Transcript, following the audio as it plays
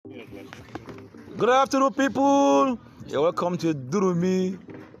Good afternoon, people. You're welcome to Durumi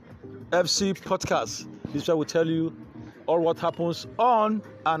FC podcast. This I will tell you all what happens on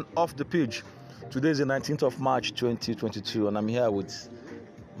and off the pitch. Today is the 19th of March 2022, and I'm here with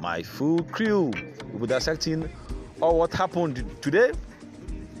my full crew. We'll be dissecting all what happened today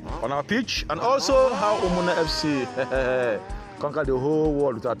on our pitch, and also how Omuna FC conquered the whole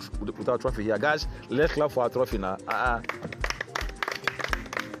world without trophy here. Guys, let's clap for our trophy now.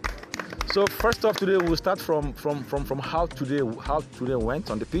 So first off, today we'll start from how today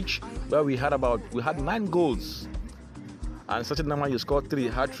went on the pitch, where we had 9 goals, and Sachin Nama you scored 3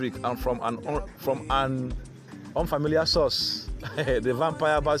 hat-trick, and from an unfamiliar source, the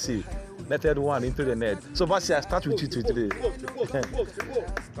vampire Basi netted 1 into the net. So Basi, I start with you today.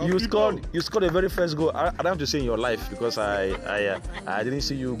 You scored the very first goal. I don't have to say in your life because I didn't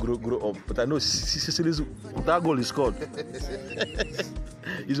see you grow up, but I know that goal he scored.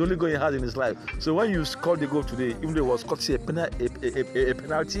 He's only going hard in his life. So when you scored the goal today, even though it was courtesy a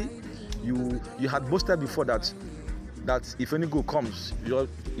penalty, you had boasted before that if any goal comes, you're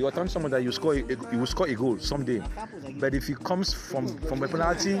telling someone that you will score a goal someday. But if it comes from a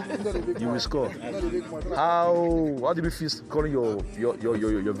penalty, you will score. How did you feel scoring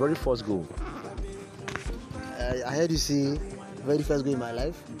your very first goal? I heard you say very first goal in my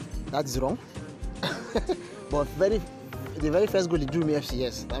life. That is wrong. But the very first goal in Durumi FC,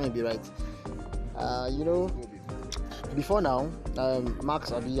 yes, that may be right. Before now,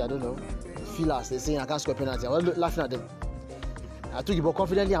 Max, I don't know, Filas, they're saying I can't score a penalty. I was laughing at them. I took the ball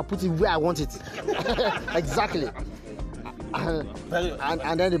confidently and put it where I want it. Exactly.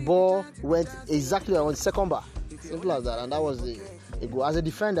 And then the ball went exactly on the second bar. Simple as that. And that was a goal. As a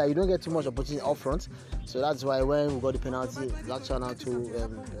defender, you don't get too much opportunity up front. So that's why when we got the penalty, Black Channel to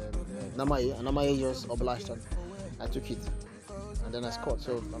Namaye, and Namaye just obliged on. I took it. And then I scored.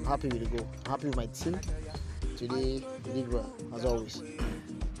 So I'm happy with the goal. I'm happy with my team. Today, we did well, as always.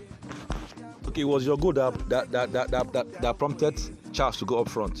 Okay, it was your goal that prompted Charles to go up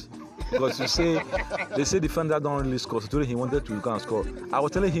front, because they say defender don't really score. So today he wanted to go and score. I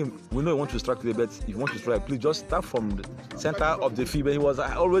was telling him, we know you want to strike today, but if you want to strike, please just start from the center of the field. But he was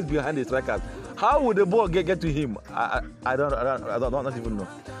always behind the striker. How would the ball get to him? I don't even know.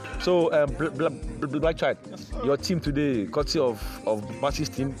 So Black Child, your team today, courtesy of Basi's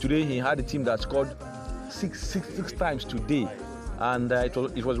team, today he had a team that scored six times today. And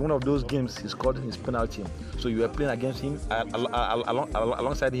it was one of those games he scored his penalty. So you were playing against him,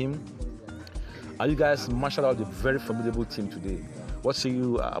 alongside him. And you guys marshaled out a very formidable team today. What say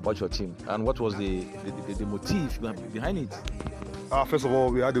you about your team? And what was the motive behind it? First of all,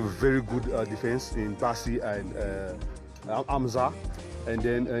 we had a very good defense in Basi and Amza. And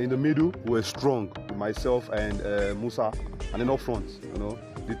then in the middle, we were strong, myself and Musa. And then up front,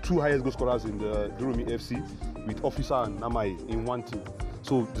 the 2 highest goal scorers in the Durumi FC, with Officer and Namai in one team.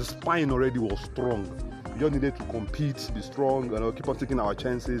 So the spine already was strong. We just needed to compete, be strong, keep on taking our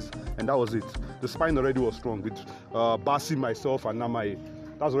chances, and that was it. The spine already was strong with Basi, myself, and Namai.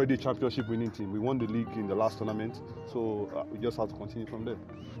 That's already a championship winning team. We won the league in the last tournament, so we just have to continue from there.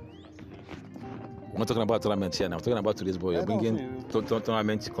 We're not talking about tournament here now. We're talking about today's ball. You're bringing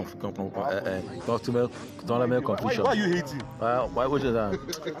tournament competition. Why are you hating? Why would you that?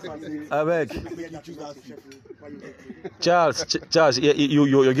 I beg. Charles,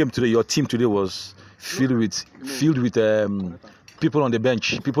 your game today, your team today was filled with people on the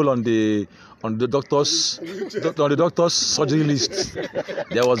bench, people on the doctor's surgery list.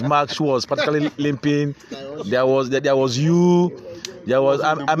 There was Max, who was particularly limping. There was you. There was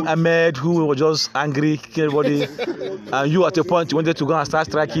Ahmed, who was just angry, kicking everybody, and you at a point you wanted to go and start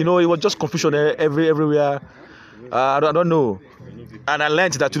striking. It was just confusion everywhere. I don't know. And I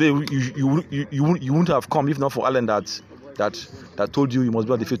learned that today you wouldn't have come if not for Alan that told you must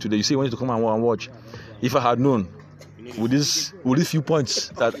be on the field today. You say you wanted to come and watch. If I had known, with these few points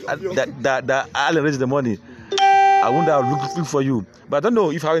that Alan raised the money, I wouldn't have looked for you. But I don't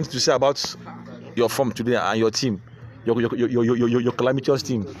know if I have anything to say about your form today and your team. Your calamitous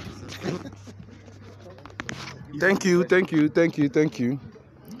team. Thank you.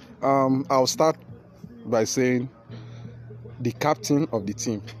 I'll start by saying the captain of the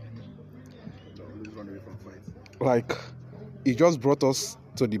team. Like, he just brought us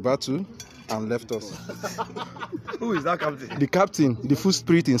to the battle and left us. Who is that captain? The captain, the full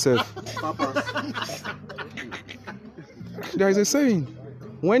spirit himself. There is a saying,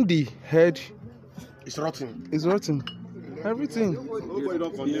 when the head It's rotten. It's rotten. Everything.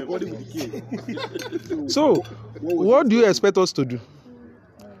 So, what do you expect us to do?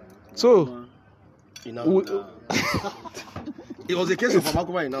 So, It was a case of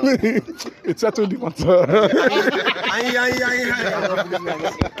Amakuba now. It settled the matter.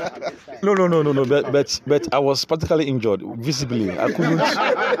 No. But I was practically injured, visibly. I couldn't.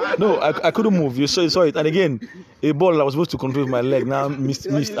 No, I couldn't move. You saw it. And again, a ball I was supposed to control with my leg now missed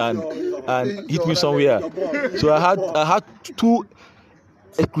and hit me somewhere. So I had two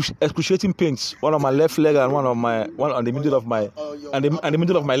excruciating pains. One on my left leg and one on the middle of my the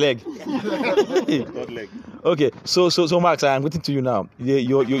middle of my leg. Okay, so Max, I'm waiting to you now.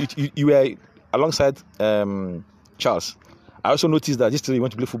 You were alongside Charles. I also noticed that yesterday you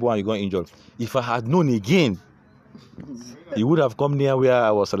went to play football and you got injured. If I had known again, you would have come near where I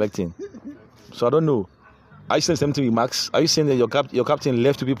was selecting. So I don't know. Are you saying something with Max? Are you saying that your captain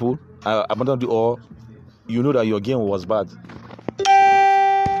left two people, abandoned you, or you know that your game was bad?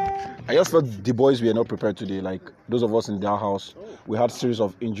 I just felt the boys were not prepared today. Like those of us in their house, we had a series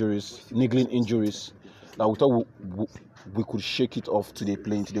of injuries, niggling injuries. That we thought we could shake it off today,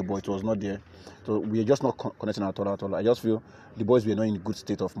 playing today, but it was not there. So we are just not connecting at all. I just feel the boys were not in a good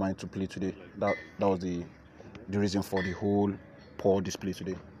state of mind to play today. That was the reason for the whole poor display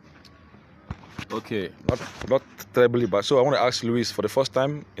today. Okay, not terribly bad. So I want to ask Luis for the first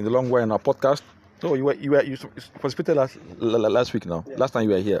time in the long way in our podcast. So you participated last week now. Last time you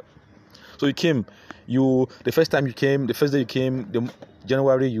were here. So you came. The first day you came,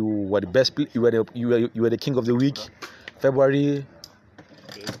 January you were the best. You were the king of the week. February,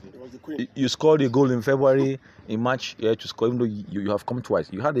 you scored a goal in February. In March, you had to score. Even though you have come twice,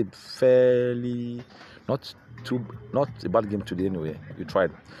 you had a fairly not a bad game today anyway. You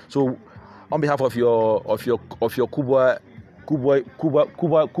tried. So on behalf of your Kubwa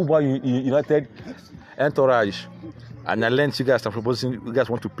United entourage, and I learned you guys are proposing you guys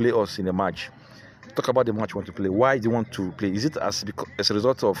want to play us in a match. Talk about the match you want to play. Why do you want to play? Is it as a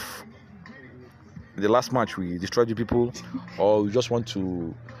result of the last match we destroyed you people, or you just want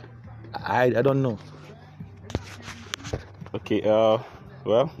to? I don't know. Okay.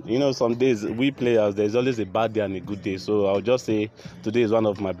 Well, some days we players, there's always a bad day and a good day. So I'll just say today is one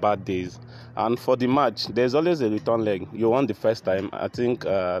of my bad days. And for the match, there's always a return leg. You won the first time. I think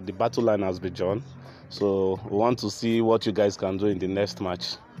the battle line has been drawn. So we want to see what you guys can do in the next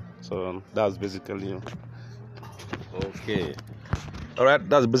match. So that's basically it. Okay. All right,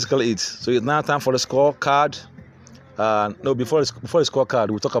 that's basically it. So it's now time for the scorecard. No, before the scorecard,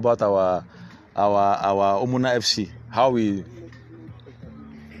 we'll talk about our Omuna FC. How we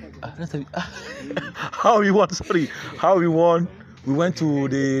won. We went to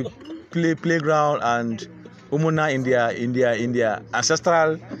the playground, and Omuna in their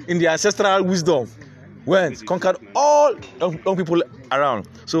ancestral wisdom conquered all young people around.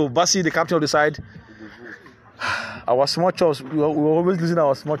 So Basi, the captain of the side, our small chops, we were always losing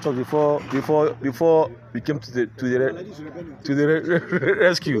our small chops before we came to the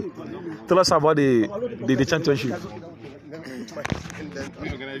rescue. Tell us about the championship.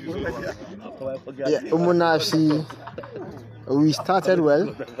 Yeah, Omuna FC, we started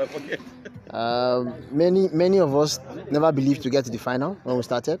well. Many of us never believed to get to the final when we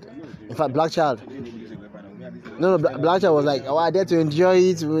started. In fact, Blackchild was like, "Oh, I dare to enjoy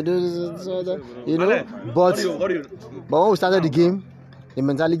it." We do this, But when we started the game, the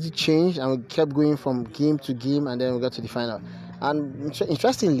mentality changed, and we kept going from game to game, and then we got to the final. And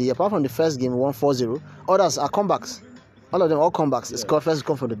interestingly, apart from the first game, we won 4-0. Others are comebacks. All of them all comebacks. The score first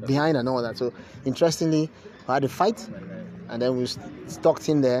come from the behind and all that. So interestingly, we had a fight, and then we stuck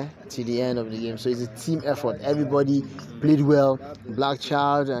in there to the end of the game. So it's a team effort. Everybody played well.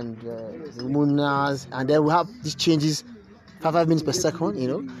 Blackchild and Munas, and then we have these changes, 5 minutes per second.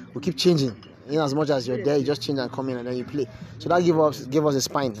 We keep changing. As much as you're there, you just change and come in, and then you play. So that gave us a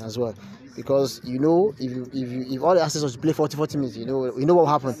spine as well, because if all the assets was to play 40 minutes, you know what will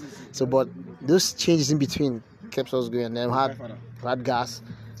happen. So, but those changes in between kept us going. And then we had gas,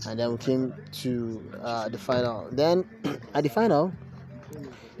 and then we came to the final. Then at the final,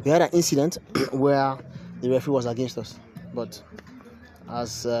 we had an incident where the referee was against us, but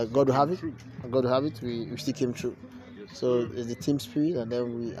as God will have it, we still came through. So it's the team spirit, and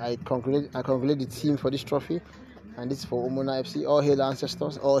then I congratulate the team for this trophy, and this is for Omuna FC. All hail the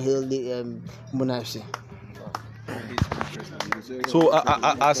ancestors, all hail the Omuna FC. So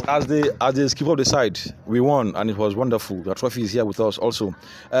as the skipper of the side, we won, and it was wonderful. The trophy is here with us also.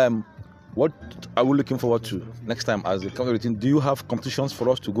 What are we looking forward to next time as the captain of the team? Do you have competitions for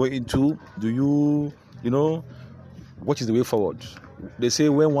us to go into? Do you what is the way forward? They say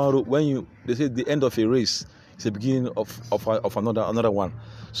they say the end of a race is the beginning of another one.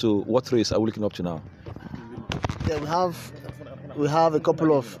 So what race are we looking up to now? Yeah, we have a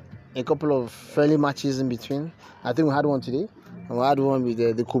couple of friendly matches in between. I think we had one today. And we had one with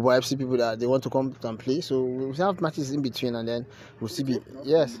the Kubo FC people that they want to come and play. So we have matches in between, and then we'll see.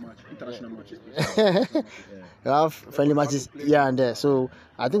 Yes. International matches. We have friendly matches here and there. So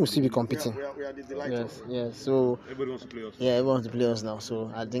I think we'll still be competing. We are the delight Yes, yes. So everybody wants to play us. yeah, everyone wants to play us now. So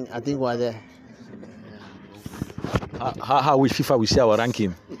I think we're there. How wish FIFA will see our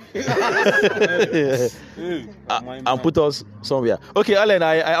ranking and put us somewhere. Okay, Alan,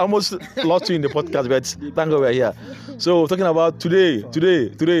 I almost lost you in the podcast, but thank God we're here. So talking about today,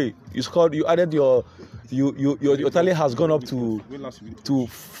 you added your tally has gone up to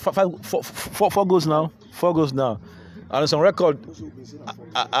four goals now. 4 goals now, and it's on record.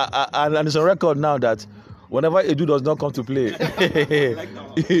 And it's on record now that whenever Edu does not come to play,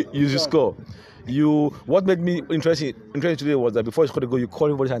 you should score. What made me interested today was that before you scored the goal, you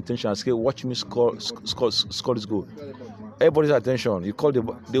called everybody's attention and said, "Watch me score this goal." Everybody's attention. You called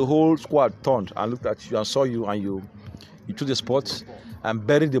the whole squad turned and looked at you and saw you, and you took the spot and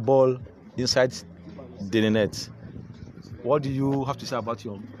buried the ball inside the net. What do you have to say about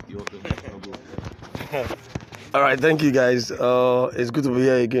your goal? All right, thank you guys. It's good to be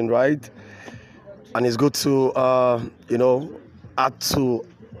here again, right? And it's good to add to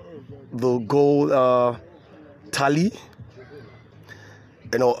the goal tally.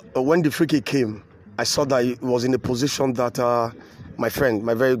 When the free kick came, I saw that it was in a position that my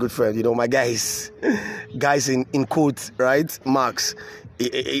very good friend, my guys in quotes, right? Max,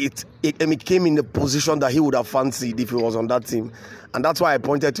 it came in the position that he would have fancied if he was on that team. And that's why I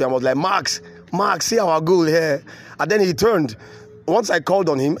pointed to him. I was like, Max, see our goal here. And then he turned. Once I called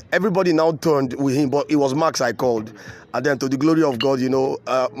on him, everybody now turned with him, but it was Max I called. And then to the glory of God,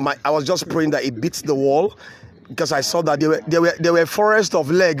 I was just praying that it beats the wall, because I saw that there were forest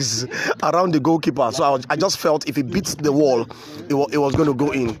of legs around the goalkeeper. So I just felt if it beats the wall, it was going to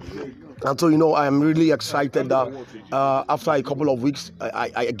go in. And so, I'm really excited that after a couple of weeks,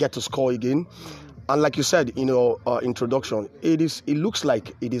 I get to score again. And like you said in your introduction, it looks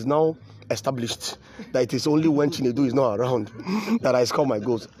like it is now established that it is only when Chinedu is not around that I score my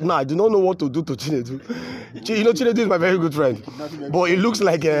goals. Now, I do not know what to do to Chinedu. Chinedu is my very good friend, but it looks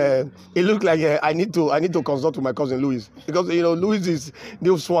like I need to consult with my cousin Louis, because Louis is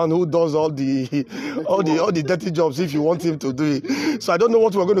this one who does all the dirty jobs if you want him to do it. So I don't know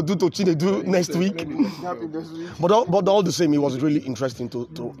what we're going to do to Chinedu next week. But all the same, it was really interesting to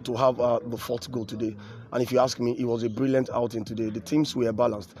have the 4th goal today. And if you ask me, it was a brilliant outing today. The teams were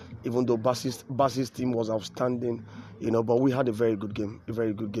balanced, even though Basis's team was outstanding, but we had a very good game.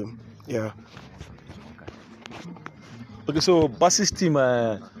 Yeah. Okay, so Basis's team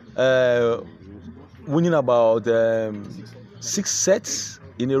winning about 6 sets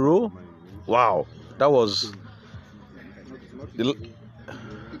in a row. Wow, that was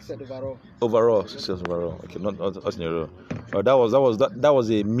overall. 6 sets overall. Okay, not in a row. That was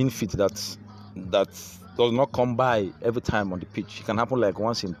a mean feat that does not come by every time on the pitch. It can happen like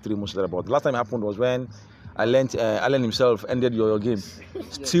once in 3 months. But the last time it happened was when Allen himself ended your game,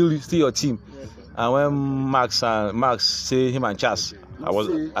 still your team. And when Max say him and Chas, I was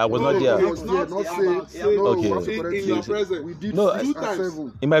not there. Okay. No,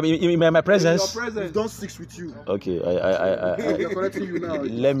 in my presence. We've done 6 with you. Okay, We're correcting you now.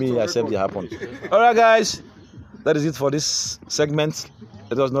 Let me accept it happened. All right, guys, that is it for this segment.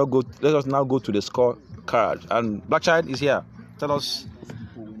 Let us now go to the score card. And Blackchild is here. Tell us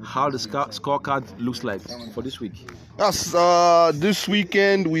how the scorecard looks like for this week. Yes, this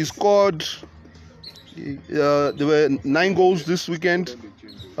weekend we scored. There were 9 goals this weekend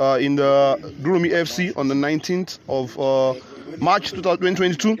in the Gloomy FC on the 19th of March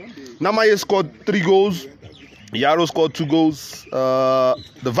 2022. Namaye scored 3 goals. Yaro scored 2 goals.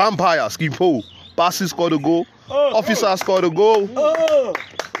 The Vampire, Skipo, Basi scored a goal. Officer scored a goal.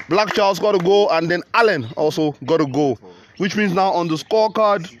 Black Charles got a goal, and then Allen also got a goal, which means now on the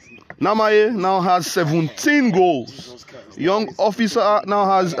scorecard, Namaye now has 17 goals. Young Officer now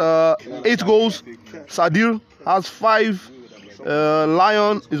has 8 goals. Sadir has 5.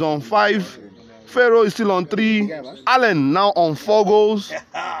 Lion is on 5. Pharaoh is still on 3. Allen now on 4 goals.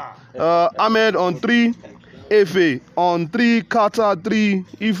 Ahmed on 3. Efe on 3, Carter 3,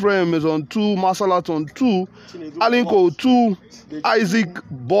 Ephraim is on 2, Masalat on 2, Alinko 2, Isaac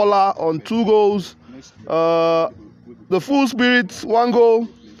Bola on 2 goals, the Full Spirits 1 goal,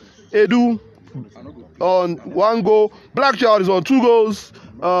 Edu on 1 goal, Blackchild is on 2 goals,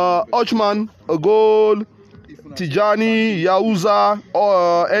 Ochman a goal, Tijani, Yauza,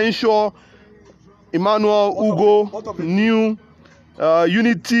 Enshaw, Emmanuel, Ugo, New,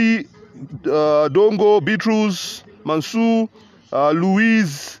 Unity, Dongo, Beatrice, Mansour,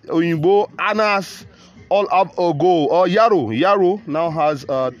 Louise, Oyinbo, Anas, all have a goal. Yaro now has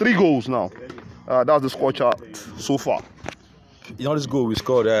 3 goals now. That's the score chart so far. You know this goal we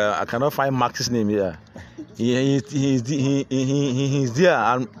scored. I cannot find Max's name here. He's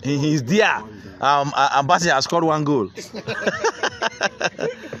there. He's there. Bassey has scored 1 goal.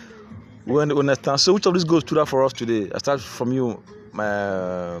 We understand. So which of these goals stood out for us today? I start from you,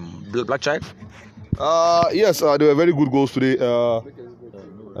 Black Child. Yes, they were very good goals today.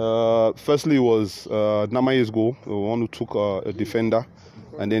 Firstly, it was Namaye's goal, the one who took a defender,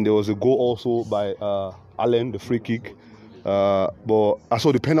 and then there was a goal also by Allen, the free kick. But I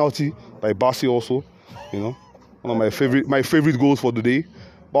saw the penalty by Bassey also. One of my favorite goals for the day.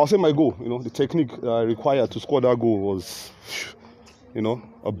 But I'll say my goal. The technique required to score that goal was,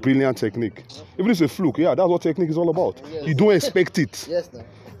 a brilliant technique. Even if it's a fluke, that's what technique is all about. Yes. You don't expect it. Yes, no.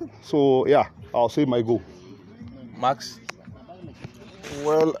 So I'll say my goal. Max.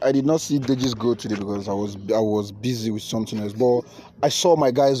 Well, I did not see Deji's goal today because I was busy with something else. But I saw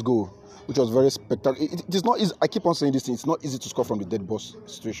my guys go, which was very spectacular. It is not easy. I keep on saying this thing. It's not easy to score from the dead boss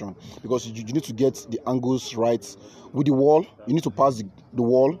situation because you need to get the angles right with the wall. You need to pass the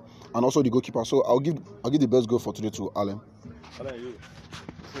wall and also the goalkeeper. So I'll give the best goal for today to Allen.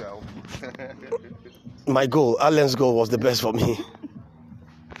 My goal, Allen's goal, was the best for me.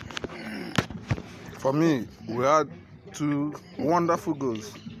 For me, we had 2 wonderful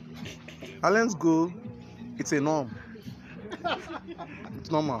goals. Allen's goal, it's a norm.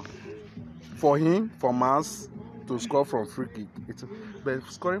 It's normal. For him, for Mars, to score from free kick. But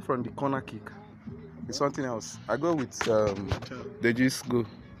scoring from the corner kick is something else. I go with Deji's goal.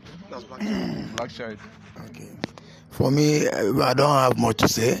 That's Black Child. Okay. For me, I don't have much to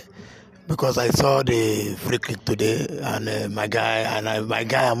say because I saw the free kick today, and my guy,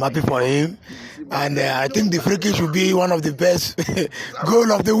 I'm happy for him, and I think the free kick should be one of the best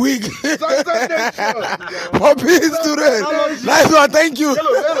goal of the week. For peace today. Nice one, thank you.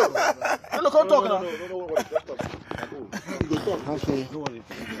 Hello, come talk now. Okay.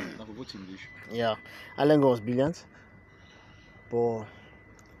 Yeah, Allen was brilliant, but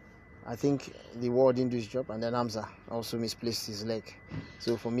I think the wall didn't do his job, and then Hamza also misplaced his leg.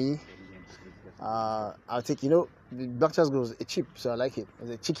 So for me, I'll take, the Black Child's goal is a chip, so I like it. It's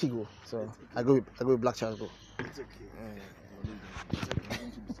a cheeky goal, so I go with Black Child's goal.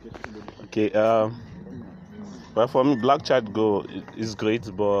 Okay, well, for me, Black Child goal is great,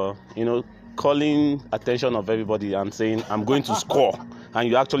 but calling attention of everybody and saying I'm going to score, and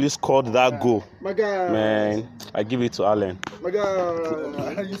you actually scored that goal. Man, I give it to Allen.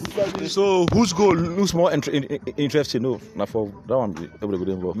 So whose goal looks more interesting? No, not for that one. Everybody good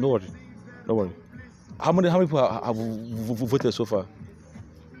involved. No worry. How many people have voted so far?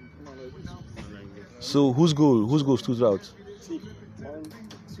 So whose goal stood out? 1,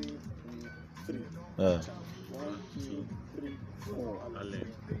 2, 3. 1, 2, 3, 4.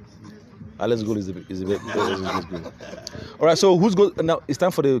 Allen's goal is the best goal. All right, so whose goal now? It's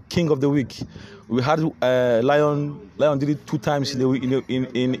time for the king of the week. We had Lion. Lion did it 2 times in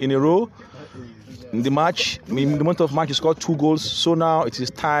a row. In the month of March, he scored 2 goals. So now it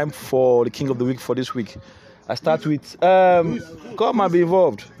is time for the king of the week for this week. I start with come and be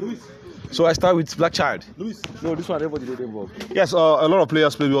involved. So I start with Black Child. No, this one everybody did involved. Yes, a lot of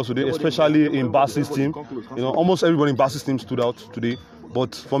players played well today, especially in Bassey's team. Almost everybody in Bassey's team stood out today.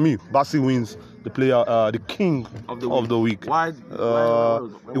 But for me, Bassey wins the player, the king of the week. Why?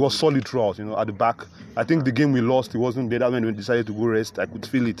 It was solid throughout, at the back. I think the game we lost, it wasn't better when we decided to go rest. I could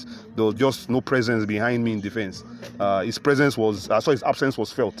feel it. There was just no presence behind me in defense. His absence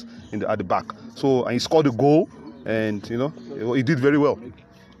was felt at the back. So and he scored a goal, and he did very well.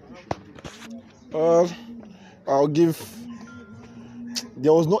 I'll give.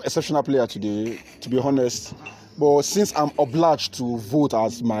 There was no exceptional player today, to be honest. But since I'm obliged to vote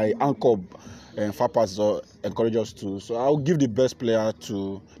as my anchor, and Fapas encourage us to, so I'll give the best player of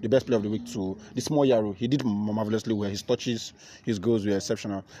the week to the small Yaro. He did marvelously well. His touches, his goals were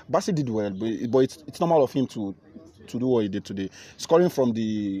exceptional. Bassey did well, but it's normal of him to do what he did today. Scoring from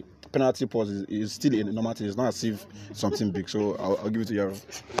the penalty post is still a normal thing. It's not as if something big. So I'll give it to Yaro.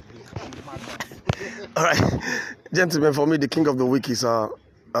 All right, gentlemen, for me, the king of the week is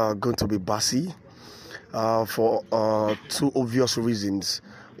going to be Bassey for 2 obvious reasons.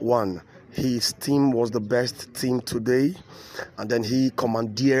 One, his team was the best team today, and then he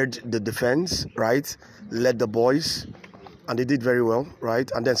commandeered the defense, right? Led the boys, and they did very well,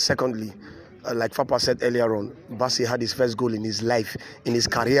 right? And then secondly, like Fapa said earlier on, Bassey had his first goal in his life, in his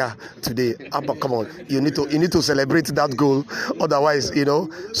career today. Come on, you need to celebrate that goal. Otherwise,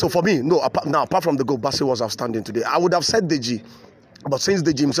 So for me, apart from the goal, Bassey was outstanding today. I would have said Deji. But since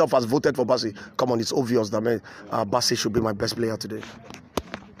Deji himself has voted for Bassi, come on, it's obvious that man, Bassi should be my best player today.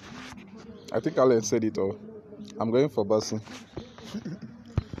 I think Alan said it all. I'm going for Bassi.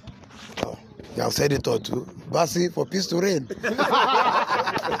 Oh, you have said it all too. Bassi for peace to reign.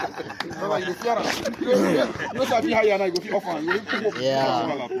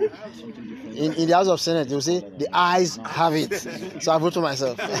 Yeah. In the House of Senate, you see, the eyes have it. So I vote for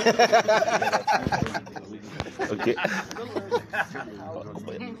myself. Okay.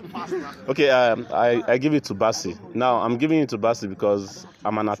 Okay, I give it to Bassi. Now, I'm giving it to Bassi because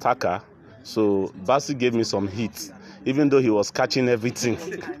I'm an attacker. So, Bassi gave me some hits, even though he was catching everything.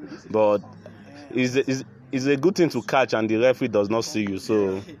 But it's a good thing to catch and the referee does not see you.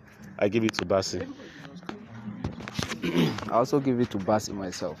 So, I give it to Bassi. I also give it to Bassi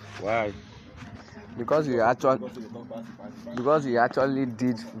myself. Why? Because he actually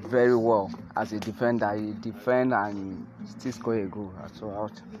did very well as a defender. He defended and still scored a goal. So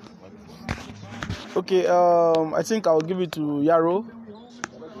out. Okay, I think I'll give it to Yaro.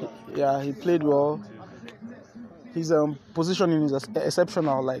 Yeah, he played well. His positioning is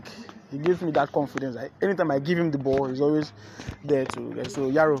exceptional. Like, he gives me that confidence. Anytime I give him the ball, he's always there to.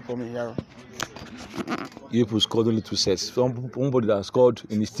 So Yaro for me, Yaro. Liverpool scored only 2 sets. Somebody that scored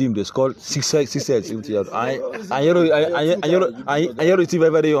in his team, they scored six sets. And Yaro is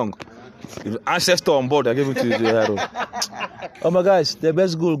still very young. Ancestor on board, I gave it to Yaro. Oh my gosh, the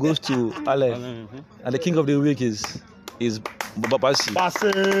best goal goes to Ale. And the king of the week is Bassi.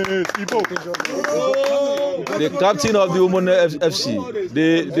 The captain of the Women FC.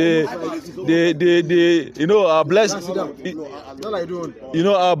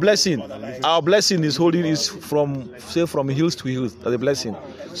 Our blessing. Our blessing is holding is from hills to hills. That's a blessing.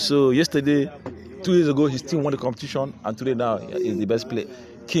 So yesterday, 2 days ago, his team won the competition, and today now is the best player,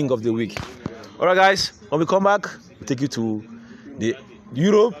 king of the week. All right, guys. When we come back, we take you to the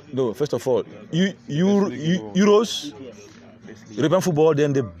Europe. No, first of all, Euros. European football,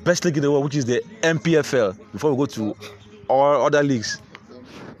 then the best league in the world, which is the MPFL. Before we go to all other leagues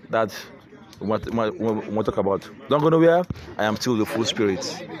that we want to talk about. Don't go nowhere. I am still the full spirit.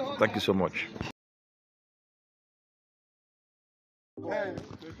 Thank you so much.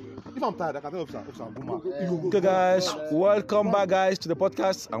 If I'm tired, I can tell Officer Guma. Okay, guys, welcome back, guys, to the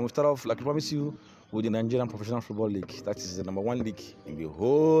podcast. And we'll start off, like I promised you, with the Nigerian Professional Football League. That is the number 1 league in the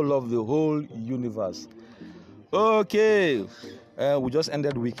whole universe. Okay, we just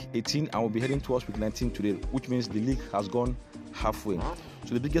ended week 18 and we'll be heading towards week 19 today, which means the league has gone halfway.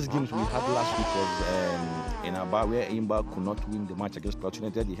 So the biggest games we had last week was in Aba, where Imba could not win the match against Plateau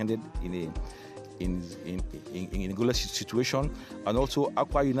United. He ended in a goalless situation, and also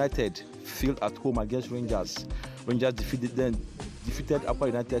Aqua United failed at home against Rangers. Rangers defeated Aqua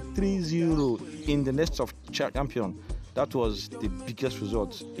United 3-0 in the next of champion. That was the biggest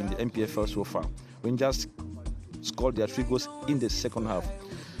result in the MPFL so far. Rangers scored their 3 goals in the second half.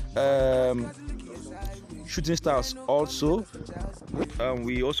 Shooting Stars also.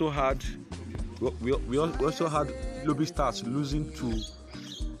 We also had Lobby Stars losing to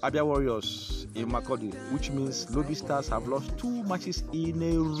Abia Warriors in Makurdi, which means Lobby Stars have lost 2 matches in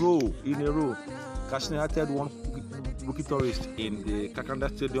a row. Katsina United won Bukit Tourist in the Kakanda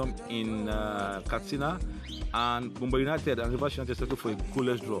Stadium in Katsina, and Mumbai United and Rivers United settled for a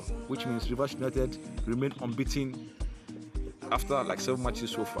goalless draw, which means Rivers United remain unbeaten after like 7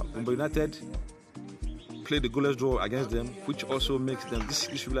 matches so far. Mumbai United played the goalless draw against them, which also makes them this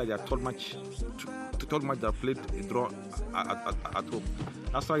will be like their third match they played a draw at home.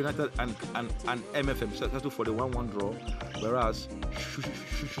 Nassau United and MFM settled for the 1-1 draw, whereas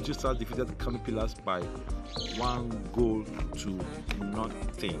Shooting Stars defeated Kano Pillars by 1-0.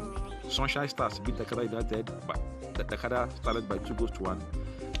 Sunshine Stars beat Takada United, but Takada started by 2-1,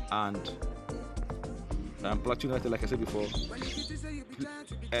 and Plateau United, like I said before,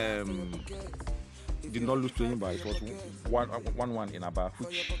 did not lose to anybody. It was 1-1 in Aba,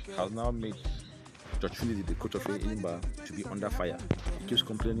 which has now made George Finley, the coach of Imba, to be under fire. He keeps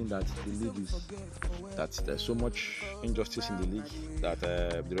complaining that the league that there's so much injustice in the league that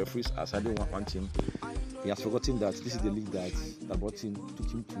the referees are siding one team. He has forgotten that this is the league that took him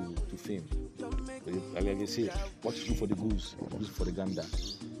to fame. Like they say, what is good for the goose is for the gander.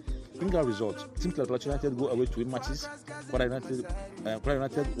 Bring our result. Teams like Plateau United go away to win matches. Kwara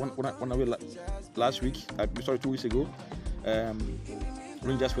United won away last week. 2 weeks ago.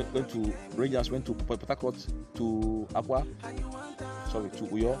 Rangers went to Port Harcourt to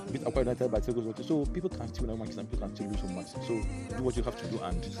Uyo, beat Aqua United by 3 goals. So people can still win matches and people can still lose some matches. So do what you have to do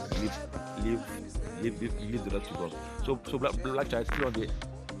and leave the rest to God. So Black Giants still on the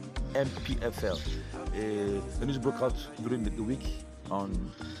MPFL. The news broke out during the week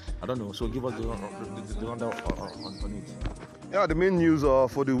on I don't know. So give us the rundown on it. Yeah, the main news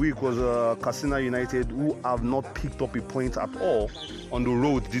for the week was Katsina United, who have not picked up a point at all on the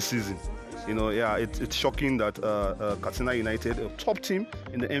road this season. You know, yeah, it's shocking that Katsina United, a top team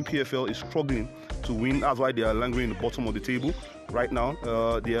in the MPFL, is struggling to win. That's why they are lingering in the bottom of the table right now.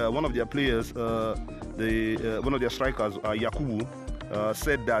 One of their players, one of their strikers, Yakubu,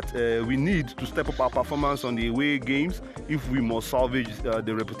 said that we need to step up our performance on the away games if we must salvage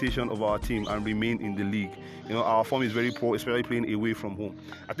the reputation of our team and remain in the league. You know, our form is very poor, especially playing away from home.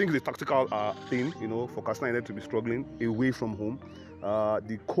 I think it's a tactical thing, you know, for Katsina United to be struggling away from home.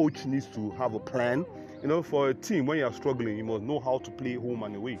 The coach needs to have a plan. You know, for a team, when you are struggling, you must know how to play home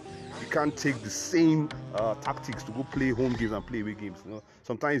and away. You can't take the same tactics to go play home games and play away games. You know,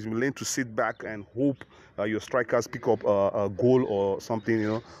 sometimes you learn to sit back and hope your strikers pick up a goal or something. You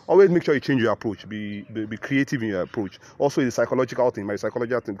know, always make sure you change your approach. Be creative in your approach. Also, it's a psychological thing. My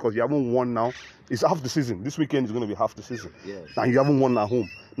psychological thing, because you haven't won now. It's half the season. This weekend is going to be half the season. Yes. And you haven't won at home.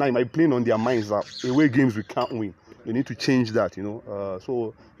 Now you might be playing on their minds that away games we can't win. They need to change that, you know.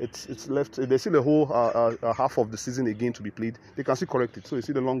 So it's left. There's still a whole half of the season again to be played. They can still correct it. So it's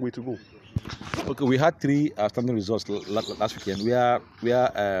still a long way to go. Okay, we had 3 outstanding results last weekend. Where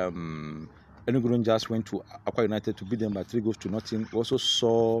Enugu Rangers went to Akwa United to beat them by 3 goals to nothing. We also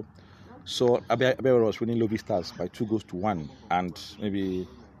saw Abia was winning Lobby Stars by 2 goals to 1, and maybe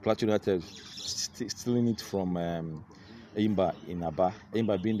Plateau United stealing it from Eimba in Aba.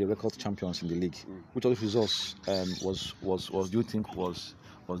 Eimba being the record champions in the league. Which of the results was do you think was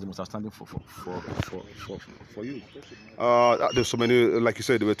the most outstanding for you? There's so many, like you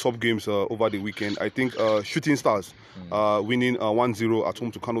said, there were top games over the weekend. I think Shooting Stars winning 1-0 at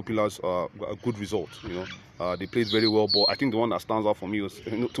home to Kano Pillars, a good result. You know, they played very well, but I think the one that stands out for me was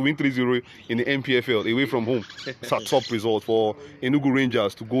to win 3-0 in the MPFL away from home. It's a top result for Enugu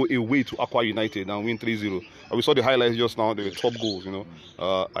Rangers to go away to Akwa United and win 3-0. We saw the highlights just now; they were top goals. You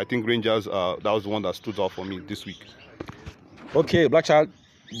know, I think Rangers that was the one that stood out for me this week. Okay, Blackchild.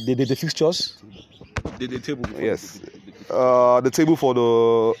 The fixtures? The table? Yes. The table for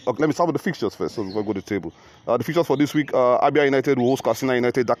the... let me start with the fixtures first, so we'll go to the table. The fixtures for this week, Abia United will host Katsina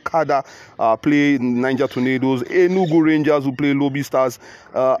United. Dakada play Niger Tornadoes. Enugu Rangers will play Lobby Stars.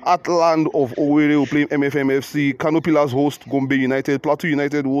 Atland of Owerri will play MFMFC. Kano Pillars host Gombe United. Plateau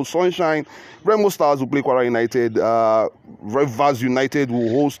United will host Sunshine. Remo Stars will play Kwara United. Rivers United will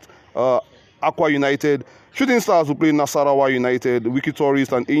host Akwa United. Shooting Stars will play Nasarawa United. Wiki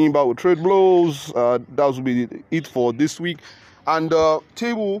Tourist and Eimba will trade blows. That will be it for this week. And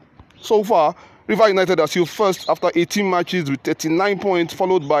table so far, River United are still first after 18 matches with 39 points,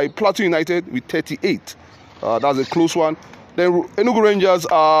 followed by Plateau United with 38. That's a close one. Then Enugu Rangers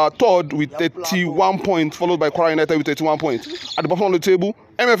are third with 31 points, followed by Kwara United with 31 points. At the bottom of the table,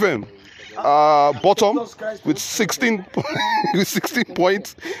 MFM. Bottom with 16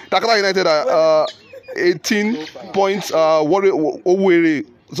 points. Dakar United are 18 points. Owerri,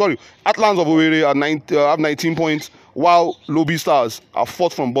 sorry, Atlans of Owerri have 19 points, while Lobby Stars are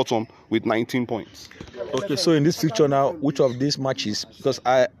fourth from bottom with 19 points. Okay, so in this picture now, which of these matches? Because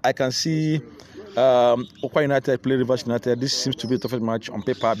I can see Akwa United play Rivers United. This seems to be a toughest match on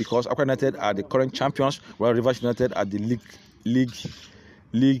paper because Akwa United are the current champions, while Rivers United are the league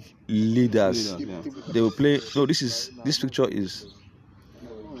leaders. They will play. No, this picture is.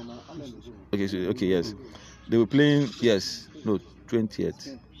 Okay, so, okay, yes. They were playing,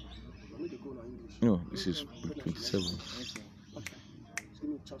 20th. No, this is 27.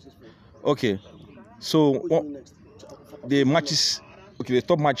 Okay, so the matches, the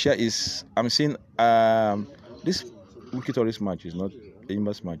top match here is, I'm seeing, this Wiki Tourist match is not the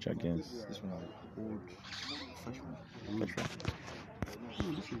Imbas match against this one.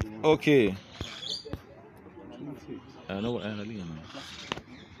 Okay.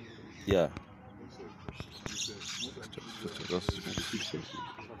 Yeah.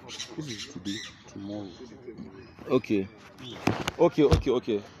 This is today, tomorrow. Okay,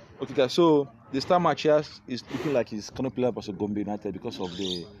 guys. So the star match here is looking like it's Kano Pillars versus Gombe United because of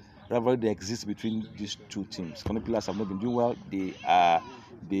the rivalry that exists between these two teams. Kano Pillars have not been doing well. They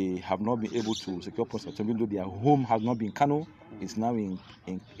have not been able to secure points, even though their home has not been Kano. It's now in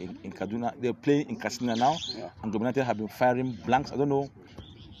Kaduna. They're playing in Katsina now, and Gombe United have been firing blanks. I don't know.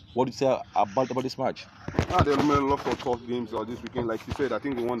 What do you say about this match? There are lots of tough games this weekend. Like you said, I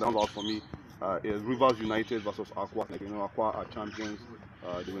think the one that comes out for me is Rivers United versus Akwa. Like, Akwa are champions.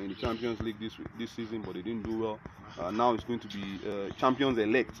 They were in the Champions League this season, but they didn't do well. Now it's going to be champions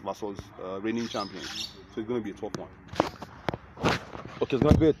elect versus reigning champions. So it's going to be a tough one. Okay, it's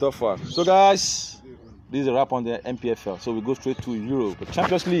going to be a tough one. So guys, this is a wrap on the MPFL. So we go straight to Europe. The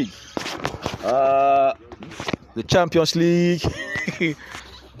Champions League. The Champions League.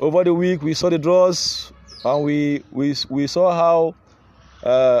 Over the week, we saw the draws, and we saw how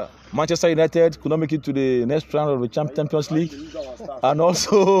Manchester United could not make it to the next round of the Champions League, and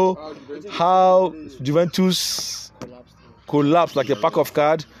also how Juventus collapsed like a pack of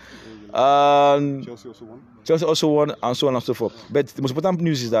cards. Chelsea also won, and so on and so forth. But the most important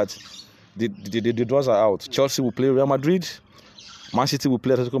news is that the draws are out. Chelsea will play Real Madrid. Man City will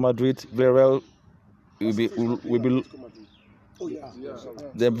play Atletico Madrid. Villarreal will be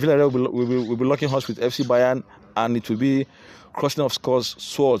the Villarreal will be locking horse with FC Bayern, and it will be crossing of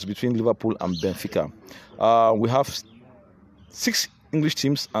swords between Liverpool and Benfica. We have 6 English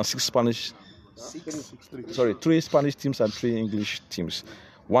teams and 3 Spanish teams and 3 English teams.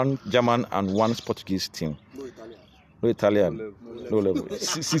 1 German and 1 Portuguese team. No Italian, no level.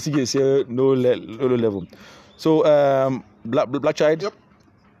 CCG no level. So Black Child. Yep.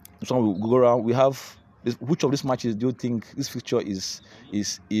 So we'll go around. We have which of these matches do you think this fixture is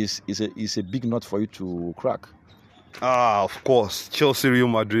a big nut for you to crack? Of course, Chelsea Real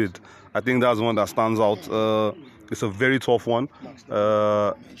Madrid. I think that's one that stands out. It's a very tough one.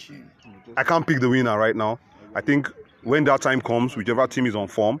 I can't pick the winner right now. I think when that time comes, whichever team is on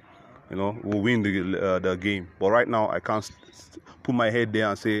form, will win the game. But right now, I can't put my head there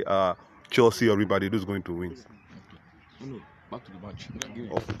and say Chelsea or everybody who's going to win. No, back to the match.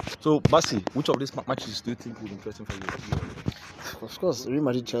 So, Basi, which of these matches do you think will be interesting for you? Of course, Real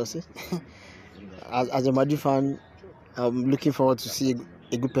Madrid, Chelsea. As a Madrid fan, I'm looking forward to see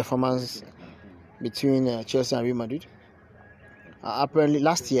a good performance between Chelsea and Real Madrid. Apparently,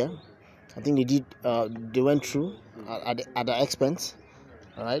 last year, I think they went through at the expense.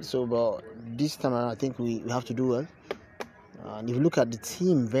 All right, so but this time around, I think we have to do well. And if you look at the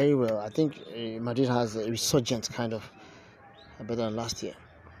team very well, I think Madrid has a resurgent kind of better than last year.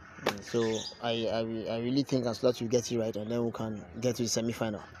 So I really think as long as we get it right, and then we can get to the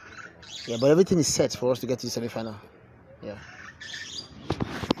semi-final. Yeah, but everything is set for us to get to the semi-final. Yeah.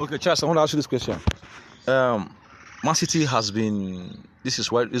 Okay, Charles, I want to ask you this question. Man City has been. This is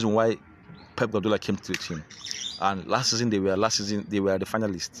why Pep Guardiola came to the team, and last season they were the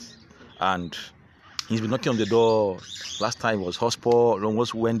finalists, and he's been knocking on the door. Last time was Hotspur,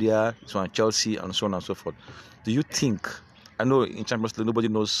 Longos went there, so on Chelsea, and so on and so forth. Do you think? I know in Champions League nobody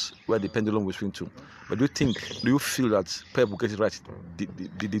knows where the pendulum will swing to, but do you feel that Pep will get it right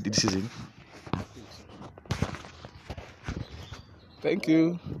this season? Thank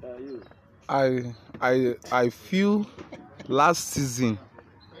you. I feel last season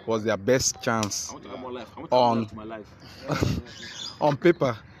was their best chance. On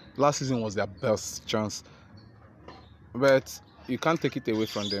paper, last season was their best chance, but you can't take it away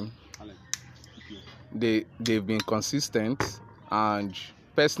from them. They've been consistent, and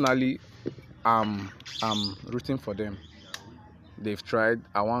personally, I'm rooting for them. They've tried.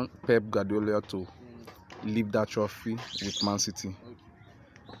 I want Pep Guardiola to leave that trophy with Man City.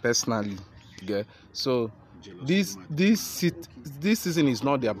 Personally, yeah. So this season is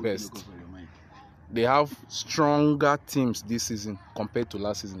not their best. They have stronger teams this season compared to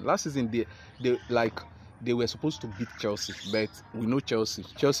last season. Last season they were supposed to beat Chelsea, but we know Chelsea.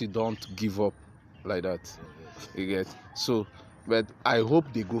 Chelsea don't give up like that. You get? So, but I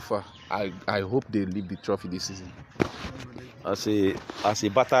hope they go far. I hope they leave the trophy this season. As a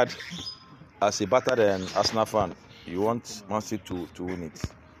battered Arsenal fan, you want Man City to win it,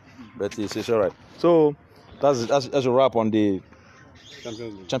 but it's all right. So that's a wrap on the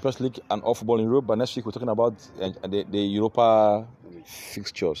Champions League and all football in Europe. But next week we're talking about the Europa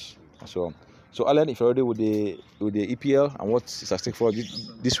fixtures and so on. So Alan, if you're ready with the EPL and what is at stake for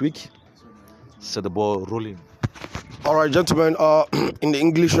this week, set the ball rolling. All right, gentlemen. In the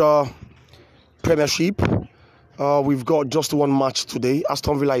English Premiership, we've got just one match today.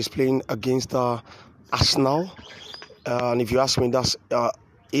 Aston Villa is playing against Arsenal, and if you ask me,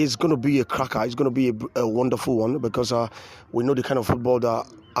 it's going to be a cracker. It's going to be a wonderful one because we know the kind of football that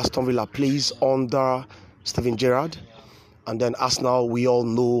Aston Villa plays under Steven Gerrard, and then Arsenal, we all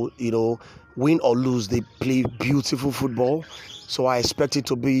know, win or lose, they play beautiful football. So I expect it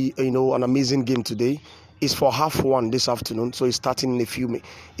to be, an amazing game today. It's for 1:30 this afternoon, so it's starting in a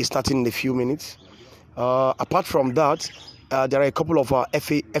few minutes. Apart from that, there are a couple of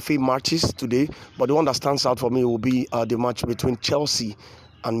FA matches today, but the one that stands out for me will be the match between Chelsea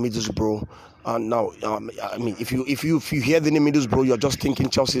and Middlesbrough. Now, if you hear the name Middlesbrough, you're just thinking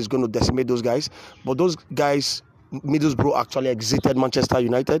Chelsea is going to decimate those guys, but those guys, Middlesbrough actually exited Manchester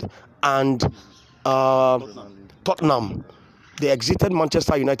United and Tottenham. They exited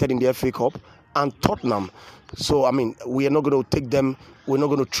Manchester United in the FA Cup, and Tottenham. So, I mean, we are not going to take them, we're not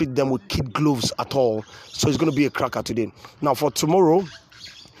going to treat them with kid gloves at all. So it's going to be a cracker today. Now, for tomorrow,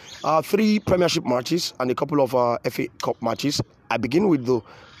 3 Premiership matches and a couple of FA Cup matches. I begin with the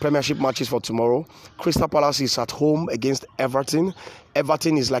Premiership matches for tomorrow. Crystal Palace is at home against Everton.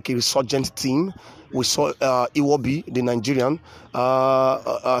 Everton is like a resurgent team. We saw Iwobi, the Nigerian,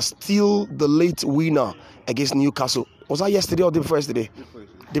 still the late winner against Newcastle. Was that yesterday or day before yesterday?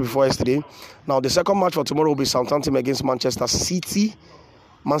 Day before yesterday. Now, the second match for tomorrow will be Southampton against Manchester City.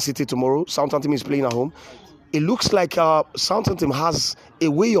 Man City tomorrow. Southampton is playing at home. It looks like Southampton has a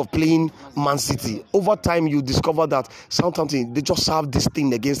way of playing Man City. Over time, you discover that Southampton, they just have this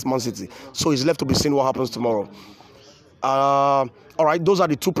thing against Man City. So it's left to be seen what happens tomorrow. All right, those are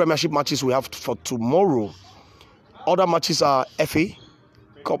the 2 Premiership matches we have for tomorrow. Other matches are FA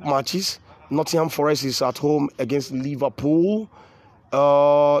Cup matches. Nottingham Forest is at home against Liverpool.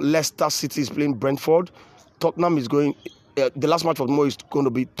 Leicester City is playing Brentford. Tottenham is going... the last match for tomorrow is going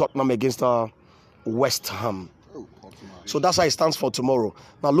to be Tottenham against West Ham. So that's how it stands for tomorrow.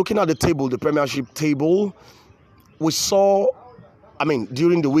 Now, looking at the table, the Premiership table, we saw, I mean,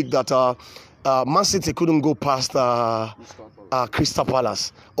 during the week that Man City couldn't go past Crystal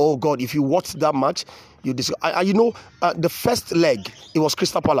Palace. Oh, God, if you watched that match, you know, the first leg, it was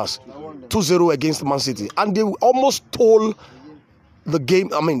Crystal Palace, 2-0 against Man City. And they almost stole the game,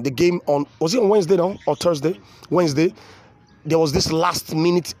 the game on, was it on Wednesday now or Thursday? Wednesday. There was this last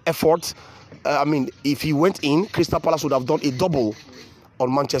minute effort. If he went in, Crystal Palace would have done a double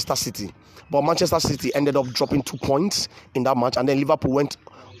on Manchester City. But Manchester City ended up dropping 2 points in that match, and then Liverpool went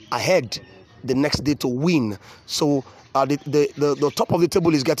ahead the next day to win. So the top of the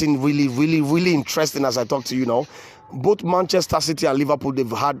table is getting really, really, really interesting as I talk to you now. Both Manchester City and Liverpool,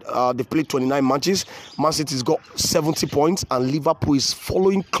 they've played 29 matches. Man City's got 70 points, and Liverpool is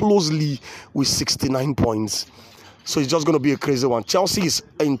following closely with 69 points. So it's just going to be a crazy one. Chelsea is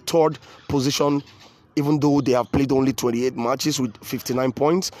in 3rd position, even though they have played only 28 matches with 59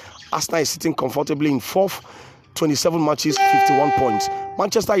 points. Arsenal is sitting comfortably in 4th, 27 matches, 51 points.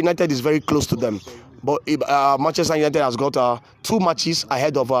 Manchester United is very close to them. But Manchester United has got 2 matches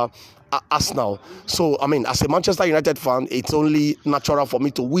ahead of Arsenal. So, as a Manchester United fan, it's only natural for me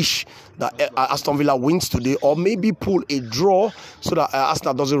to wish that Aston Villa wins today, or maybe pull a draw so that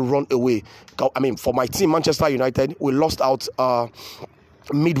Arsenal doesn't run away. For my team, Manchester United, we lost out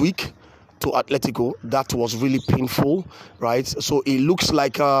midweek to Atletico. That was really painful, right? So it looks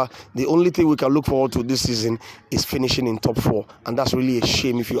like the only thing we can look forward to this season is finishing in top 4, and that's really a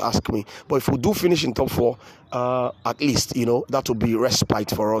shame if you ask me. But if we do finish in top 4, at least, that will be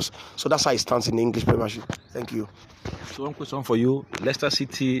respite for us. So that's how it stands in the English Premiership. Thank you. So one question for you: Leicester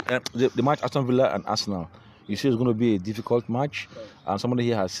City, the match Aston Villa and Arsenal. You say it's going to be a difficult match, and somebody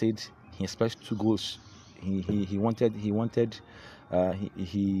here has said he expects 2 goals. He wanted.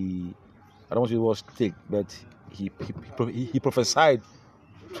 I don't want to use the word stick, but he prophesied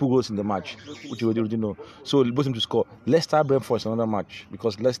 2 goals in the match, which you already know. So both teams to score. Leicester Brentford is another match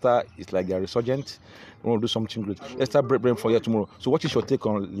because Leicester is like they're resurgent. We want to do something great. Leicester Brentford here tomorrow. So what is your take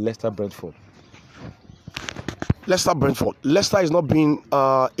on Leicester Brentford? Leicester Brentford. Leicester is not being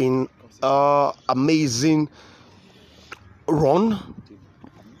in amazing run,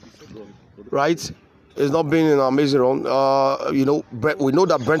 right? It's not been an amazing run. We know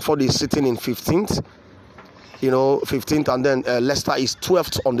that Brentford is sitting in 15th. 15th, and then Leicester is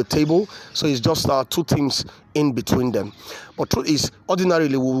 12th on the table. So it's just 2 teams in between them. But truth is,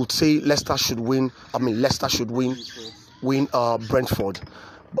 ordinarily we would say Leicester should win. Leicester should win Brentford.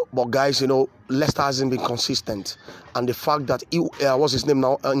 But guys, Leicester hasn't been consistent, and the fact that what's his name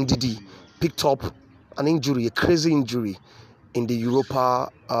now, Ndidi, picked up an injury, a crazy injury, in the Europa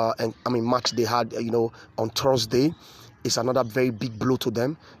match they had on Thursday, is another very big blow to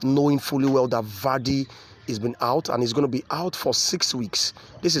them, knowing fully well that Vardy has been out and is going to be out for 6 weeks.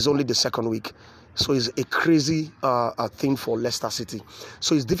 This is only the 2nd week, so it's a crazy thing for Leicester City.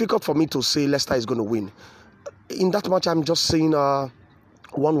 So it's difficult for me to say Leicester is going to win. In that match, I'm just saying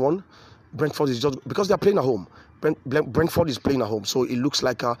 1-1. Brentford is just because they are playing at home. Brentford is playing at home, so it looks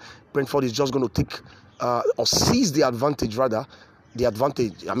like Brentford is just going to take or seize the advantage, rather. The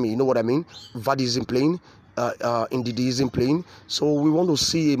advantage, you know what I mean? Vardy isn't playing, Ndidi isn't playing. So we want to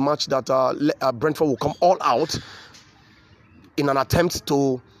see a match that Brentford will come all out in an attempt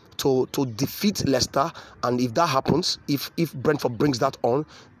to defeat Leicester. And if that happens, if Brentford brings that on,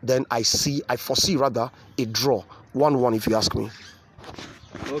 then I foresee rather a draw, 1-1 if you ask me.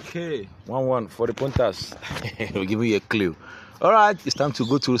 Okay, 1-1 for the Punters. We'll give you a clue. All right, it's time to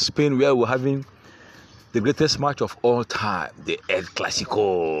go to Spain, where we're having the greatest match of all time, the El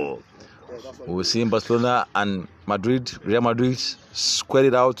Clasico. We're seeing Barcelona and Real Madrid square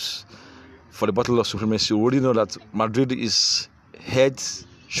it out for the battle of supremacy. We already know that Madrid is head,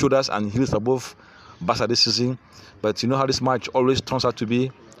 shoulders, and heels above Barca this season. But you know how this match always turns out to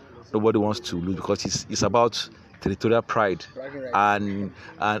be? Nobody wants to lose because it's about territorial pride and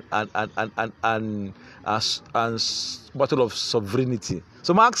battle of sovereignty.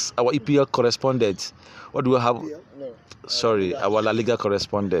 So, Max, our EPL correspondent, what do we have? Sorry, our La Liga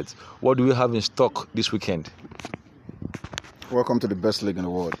correspondent. What do we have in stock this weekend? Welcome to the best league in the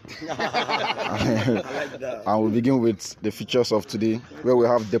world. And we'll begin with the features of today, where we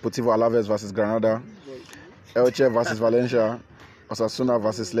have Deportivo Alaves versus Granada, Elche versus Valencia, Osasuna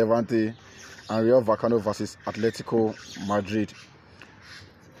versus Levante, and Real Vallecano versus Atletico Madrid.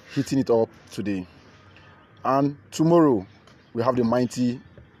 Hitting it up today. And tomorrow, we have the mighty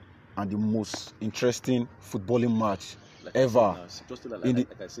and the most interesting footballing match ever in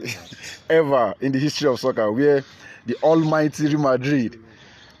the history of soccer, where the almighty Real Madrid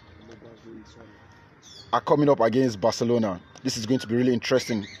are coming up against Barcelona. This is going to be really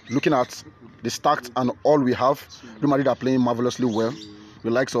interesting. Looking at the stats and all we have, Real Madrid are playing marvelously well. The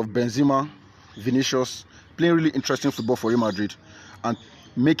likes of Benzema, Vinicius, playing really interesting football for Real Madrid and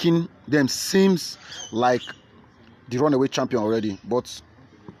making them seems like the runaway champion already. But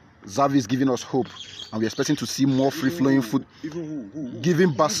Xavi is giving us hope, and we're expecting to see more free-flowing foot,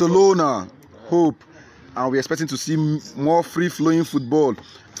 giving Barcelona hope, and we're expecting to see more free-flowing football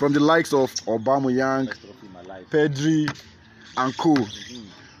from the likes of Aubameyang, Pedri, and co.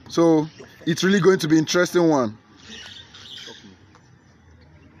 So it's really going to be an interesting one.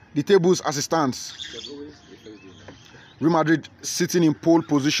 The tables as it stands: Real Madrid sitting in pole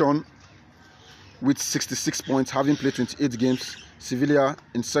position with 66 points, having played 28 games. Sevilla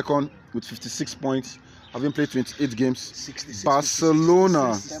in second with 56 points, having played 28 games.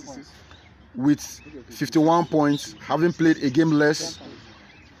 Barcelona with 51 points, having played a game less.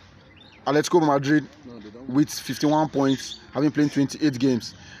 Atletico Madrid with 51 points, having played 28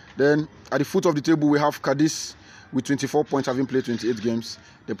 games. Then at the foot of the table, we have Cadiz with 24 points, having played 28 games.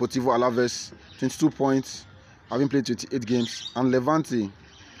 Deportivo Alaves, 22 points, having played 28 games. And Levante,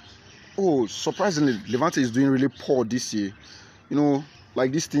 oh, surprisingly, Levante is doing really poor this year. You know,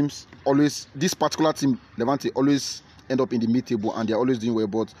 like these teams always, this particular team, Levante, always end up in the mid-table and they're always doing well.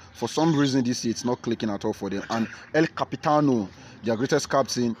 But for some reason this year, it's not clicking at all for them. And El Capitano, their greatest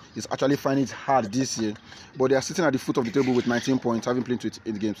captain, is actually finding it hard this year. But they are sitting at the foot of the table with 19 points, having played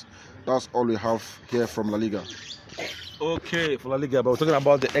 28 games. That's all we have here from La Liga. Okay, for La Liga, but we're talking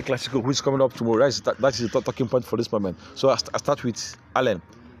about the El Clasico, which is coming up tomorrow. That is the talking point for this moment. So I start with Alan.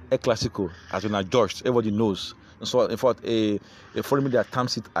 El Clasico has been adjudged. Everybody knows. So in fact, a foreign media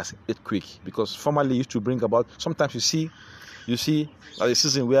terms it as earthquake, because formerly used to bring about. Sometimes you see like a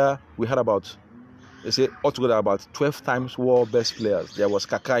season where we had about, they say altogether about 12 times world best players. There was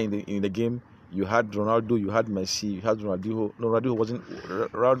Kaká in the game. You had Ronaldo, you had Messi, you had Ronaldinho.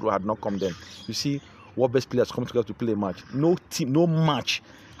 Ronaldo had not come then. You see world best players come together to play a match. No team, no match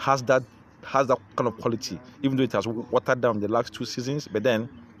has that kind of quality. Even though it has watered down the last 2 seasons, but then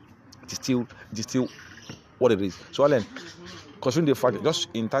it is still what it is. So Alan, considering the fact, just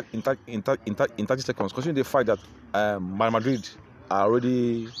in 30 seconds, considering the fact that Madrid are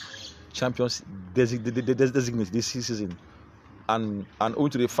already champions designated this season, and owing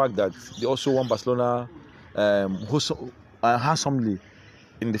to the fact that they also won Barcelona handsomely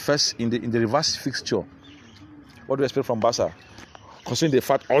in the reverse fixture, what do you expect from Barca? Considering the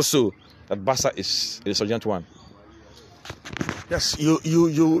fact also that Barca is a urgent one. Yes, you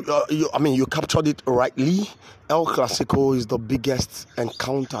captured it rightly. El Clasico is the biggest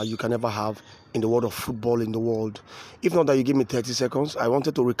encounter you can ever have in the world of football in the world. If not that you give me 30 seconds, I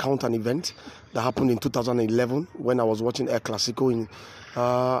wanted to recount an event that happened in 2011 when I was watching El Clasico.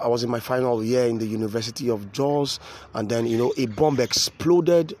 I was in my final year in the University of Jos, and then a bomb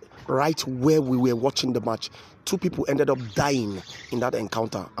exploded right where we were watching the match. 2 people ended up dying in that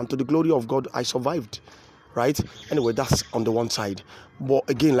encounter, and to the glory of God, I survived. Right? Anyway, that's on the one side. But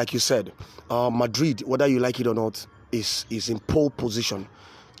again, like you said, Madrid, whether you like it or not, is in pole position.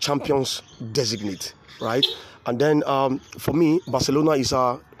 Champions designate, right? And then for me, Barcelona is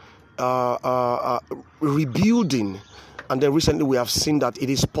rebuilding. And then recently we have seen that it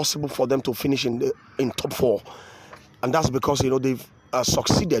is possible for them to finish in top 4. And that's because, they've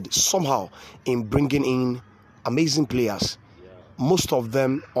succeeded somehow in bringing in amazing players. Most of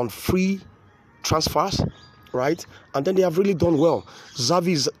them on free transfers, right? And then they have really done well. Xavi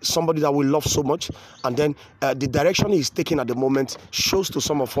is somebody that we love so much, and then the direction he's taking at the moment shows to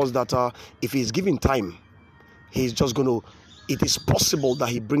some of us that if he's given time, he's just going to it is possible that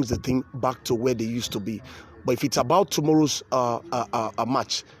he brings the team back to where they used to be. But if it's about tomorrow's a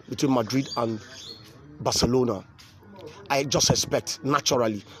match between Madrid and Barcelona, I just expect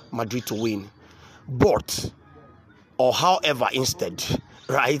naturally Madrid to win. But, or however, instead,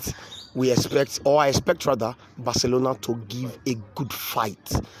 right, I expect rather Barcelona to give a good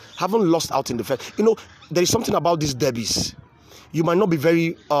fight. Haven't lost out in the first. You know, there is something about these derbies. You might not be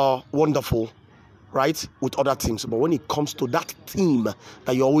very wonderful, right, with other teams, but when it comes to that team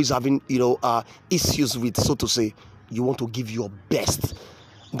that you're always having, issues with, so to say, you want to give your best.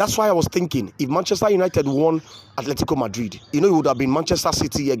 That's why I was thinking, if Manchester United won Atletico Madrid, it would have been Manchester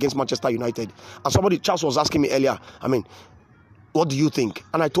City against Manchester United. And Charles was asking me earlier, what do you think?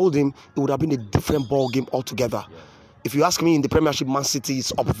 And I told him it would have been a different ball game altogether. If you ask me, in the Premiership, Man City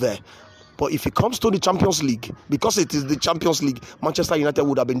is up there. But if it comes to the Champions League, because it is the Champions League, Manchester United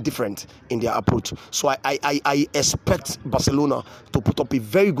would have been different in their approach. So I expect Barcelona to put up a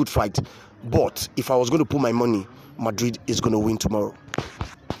very good fight. But if I was going to put my money, Madrid is going to win tomorrow.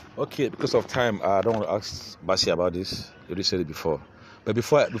 Okay, because of time, I don't want to ask Basi about this. You already said it before. But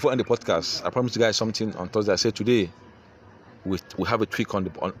before I end the podcast, I promised you guys something on Thursday. I said today we have a tweak on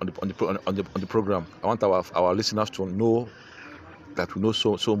the program. I want our listeners to know that we know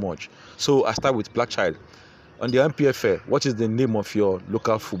so much. So I start with Blackchild. On the MPFL, what is the name of your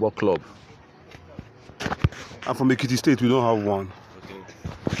local football club? I'm from Ekiti State. We don't have one. Okay.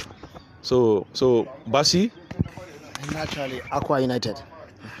 So Basi? Naturally, Aqua United.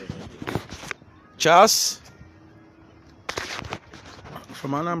 Charles?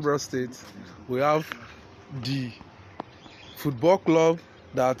 From Anambra State, we have the football club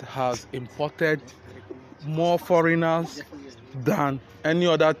that has imported more foreigners than any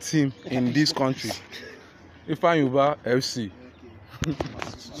other team in this country. Ifeanyi FC.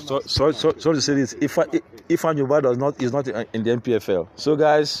 So to say this, Ifeanyi is not in the MPFL. So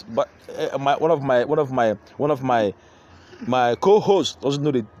guys, but one of my co-host doesn't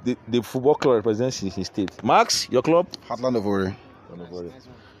know the football club represents his state. Max, your club? Heartland of Ori.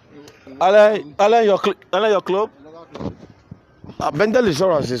 Alan, your club? Bendel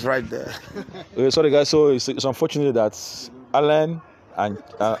Insurance is right there. Sorry guys, so it's unfortunate that Alan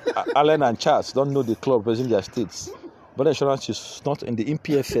and Charles don't know the club representing their states. But Insurance is not in the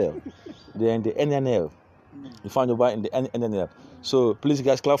MPFL. They're in the NNL. You find your in the NNL. So please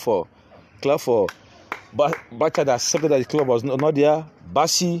guys, clap for Bacha that accepted that the club was not there.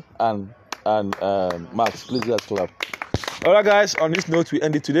 Basi and Max, please guys clap. Alright guys, on this note we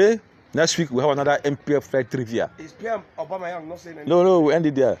end it today. Next week we have another MPFL trivia. Is PM Obama not saying anything? No, we end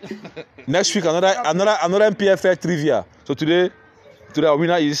it there. Next week another MPFL trivia. So today our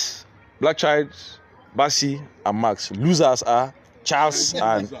winner is Blackchild, Basi and Max. Losers are Charles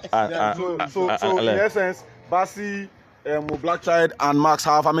and So in essence, Basi, Blackchild and Max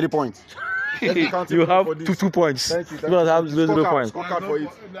have how many points? You have 2 points. Thank you. You have 0 points. Scorecard for it.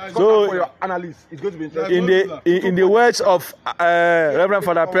 So for your analyst, it's going to be interesting. in the words of Reverend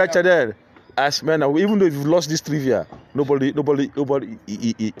Father Prechadel, as men, even though you've lost this trivia, nobody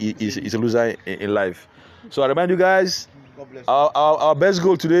is a loser in life. So I remind you guys, our best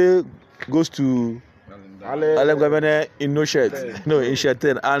goal today goes to Alem Gabene in in shirt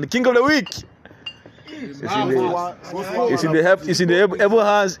 10, and King of the Week. It's in the able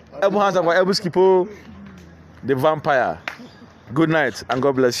hands of our able skipper, the vampire. Good night and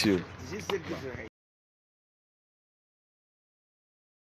God bless you.